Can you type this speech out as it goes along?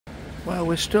Well,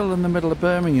 we're still in the middle of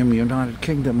Birmingham, United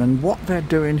Kingdom, and what they're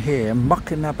doing here,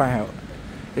 mucking about,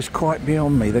 is quite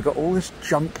beyond me. They've got all this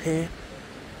junk here,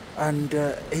 and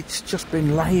it's just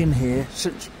been laying here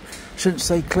since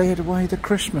they cleared away the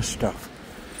Christmas stuff.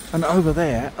 And over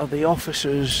there are the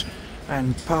offices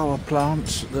and power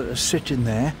plants that are sitting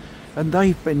there, and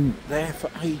they've been there for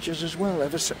ages as well,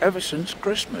 ever since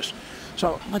Christmas.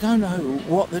 So I don't know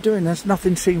what they're doing.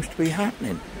 Nothing seems to be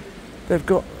happening. They've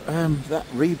got that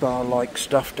rebar-like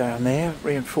stuff down there,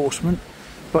 reinforcement,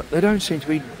 but they don't seem to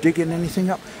be digging anything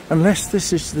up. Unless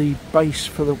this is the base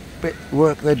for the bit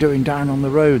work they're doing down on the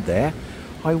road there,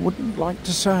 I wouldn't like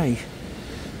to say.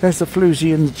 There's the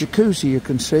floozy and the jacuzzi you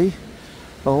can see.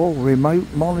 Oh, remote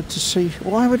monitor see.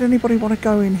 Why would anybody want to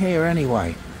go in here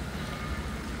anyway?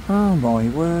 Oh my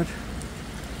word.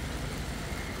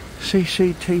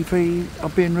 CCTV,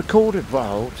 I'm being recorded.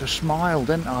 Well, to smile,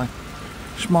 didn't I?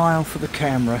 Smile for the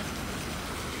camera.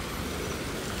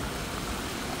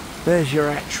 There's your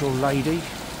actual lady,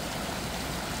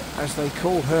 as they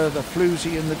call her, the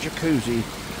floozy in the jacuzzi.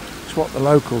 It's what the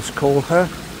locals call her.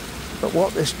 But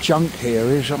what this junk here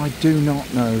is, I do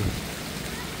not know.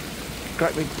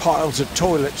 Great big piles of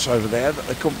toilets over there that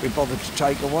they couldn't be bothered to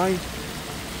take away.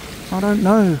 I don't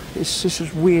know. This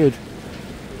is weird.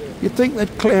 You'd think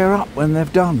they'd clear up when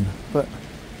they've done, but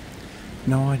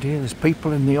no idea. There's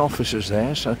people in the offices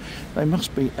there, so they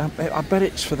must be. I bet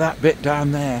it's for that bit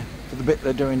down there, for the bit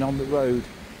they're doing on the road.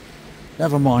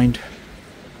 Never mind.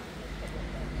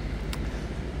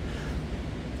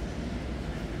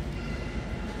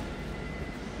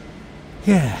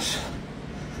 Yes.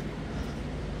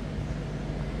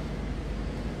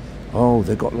 Oh,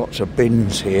 they've got lots of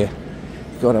bins here.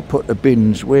 You've got to put the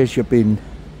bins. Where's your bin?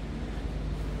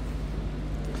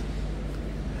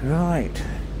 Right.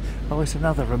 Oh, it's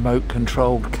another remote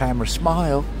controlled camera.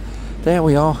 Smile. There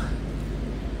we are.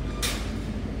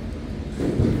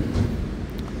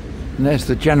 And there's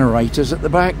the generators at the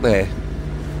back there.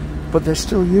 But they're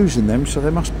still using them, so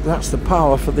that's the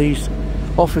power for these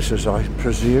offices, I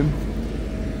presume.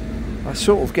 I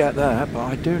sort of get that, but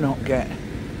I do not get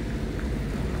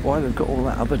why they've got all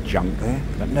that other junk there.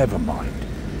 But never mind.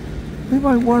 We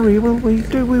won't worry, will we?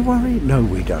 Do we worry? No,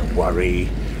 we don't worry.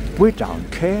 We don't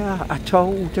care at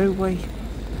all, do we?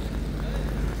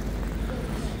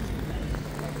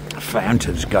 A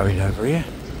fountain's going over here.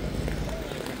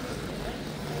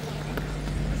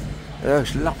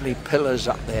 Those lovely pillars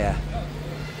up there.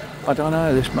 I don't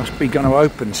know, this must be going to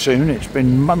open soon. It's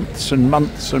been months and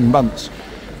months and months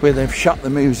where they've shut the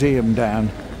museum down.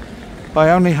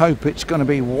 I only hope it's going to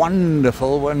be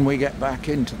wonderful when we get back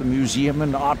into the museum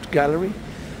and art gallery,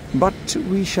 but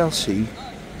we shall see.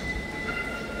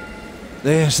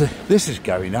 This is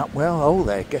going up well. Oh,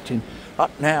 they're getting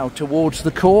up now towards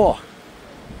the core.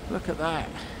 Look at that.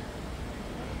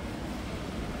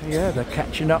 Yeah, they're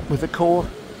catching up with the core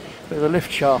where the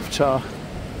lift shafts are.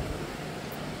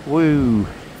 Woo.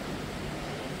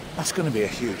 That's going to be a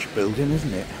huge building,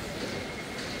 isn't it?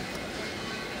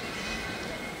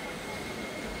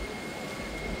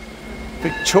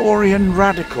 Victorian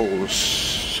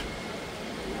Radicals.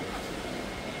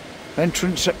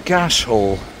 Entrance at Gas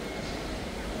Hall.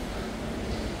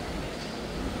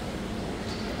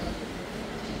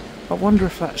 I wonder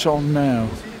if that's on now.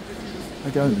 I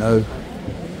don't know.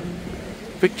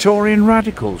 Victorian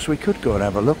Radicals. We could go and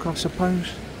have a look, I suppose.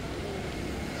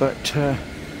 But I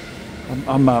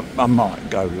might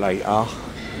go later.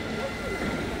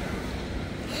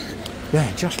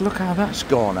 Yeah, just look how that's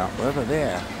gone up over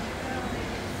there.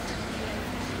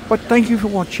 But thank you for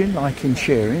watching, liking,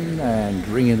 sharing and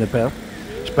ringing the bell.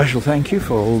 Special thank you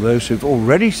for all those who've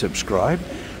already subscribed.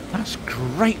 That's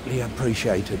greatly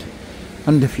appreciated.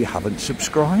 And if you haven't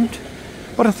subscribed,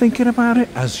 but are thinking about it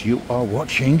as you are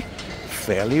watching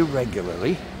fairly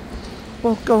regularly,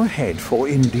 well, go ahead, for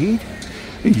indeed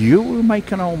you will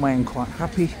make an old man quite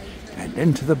happy, and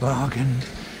into the bargain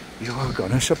you are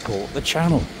going to support the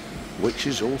channel, which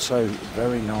is also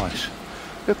very nice.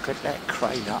 Look at that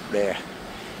crane up there.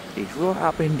 He's right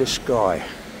up in the sky.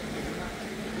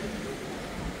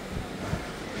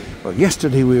 Well,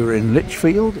 yesterday we were in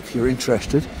Lichfield. If you're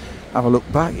interested, have a look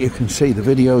back. You can see the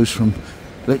videos from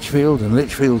Lichfield and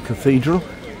Lichfield Cathedral.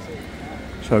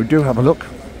 So do have a look.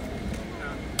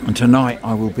 And tonight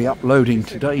I will be uploading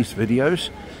today's videos.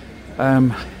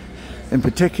 In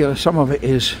particular, some of it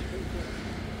is,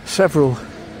 several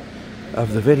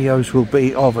of the videos will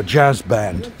be of a jazz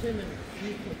band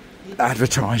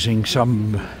advertising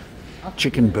some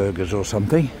chicken burgers or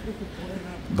something.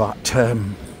 But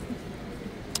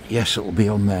yes, it will be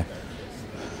on there.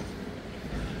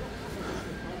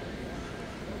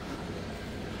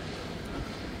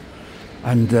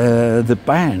 and the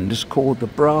band is called the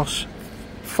Brass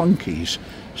Funkies,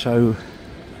 so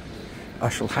I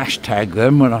shall hashtag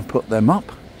them when I put them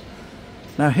up.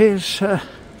 Now here's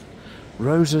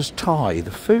Rosa's Thai.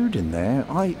 The food in there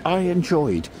I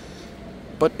enjoyed,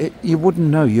 but you wouldn't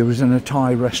know you was in a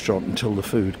Thai restaurant until the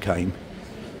food came.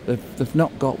 They've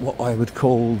not got what I would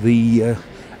call the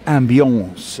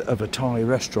ambience of a Thai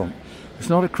restaurant. It's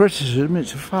not a criticism,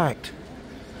 it's a fact.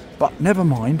 But never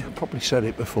mind, I've probably said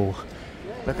it before.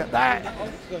 Look at that.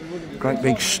 Great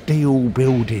big steel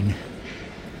building.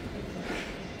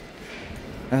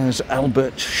 There's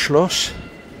Albert Schloss.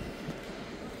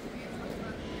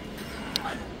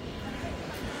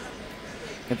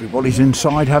 Everybody's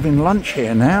inside having lunch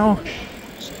here now.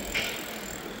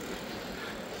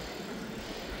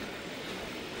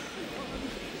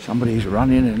 Somebody's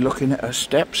running and looking at her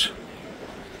steps.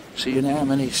 Seeing how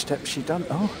many steps she's done.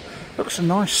 Oh, looks a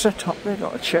nice setup. They've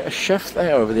got a chef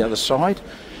there over the other side,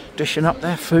 dishing up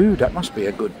their food. That must be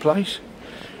a good place,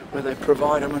 where they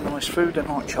provide them a nice food. They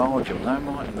might charge them though,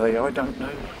 mightn't they? I don't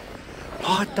know.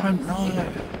 I don't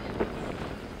know.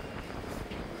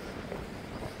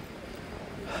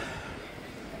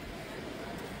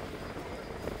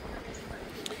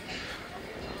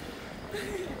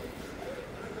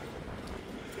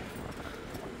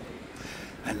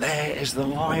 And there is the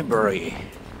library.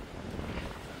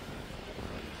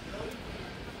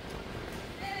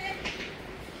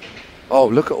 Oh,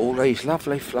 look at all these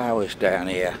lovely flowers down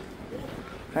here.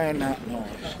 Ain't that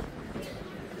nice?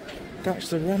 That's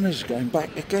the runners going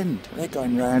back again. They're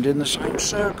going round in the same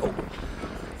circle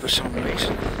for some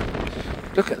reason.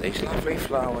 Look at these lovely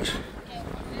flowers.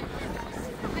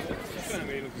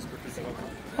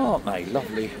 Aren't they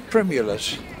lovely?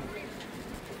 Primulas.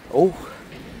 Oh,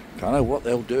 don't know what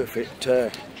they'll do if it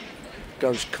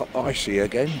goes icy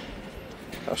again.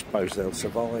 I suppose they'll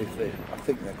survive. I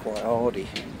think they're quite hardy.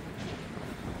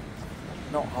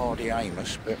 Not hardy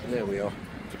Amos, but there we are.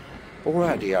 Or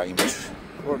hardy Amos,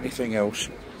 or anything else.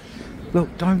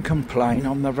 Look, don't complain,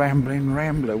 I'm the rambling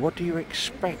rambler. What do you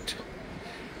expect?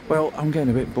 Well, I'm getting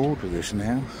a bit bored with this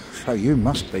now. So you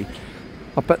must be.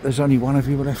 I bet there's only one of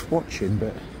you left watching,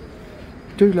 but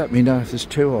do let me know if there's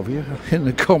two of you in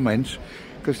the comments,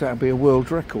 because that'll be a world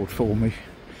record for me.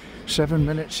 7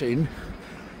 minutes in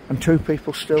and 2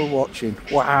 people still watching.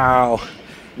 Wow,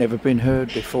 never been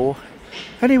heard before.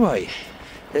 Anyway,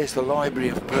 there's the Library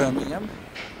of Birmingham,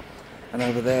 and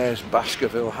over there's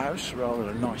Baskerville House, rather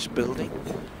a nice building.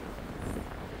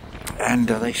 And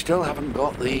they still haven't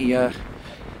got the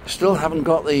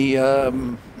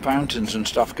fountains and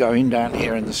stuff going down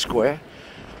here in the square,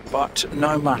 but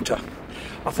no matter.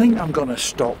 I think I'm going to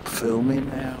stop filming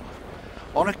now.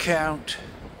 On account,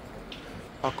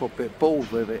 I got a bit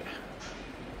bored with it.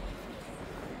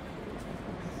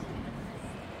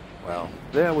 Well,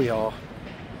 there we are.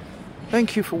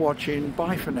 Thank you for watching.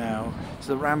 Bye for now. It's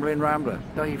the Rambling Rambler,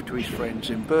 Dave to his friends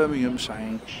in Birmingham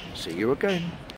saying, see you again.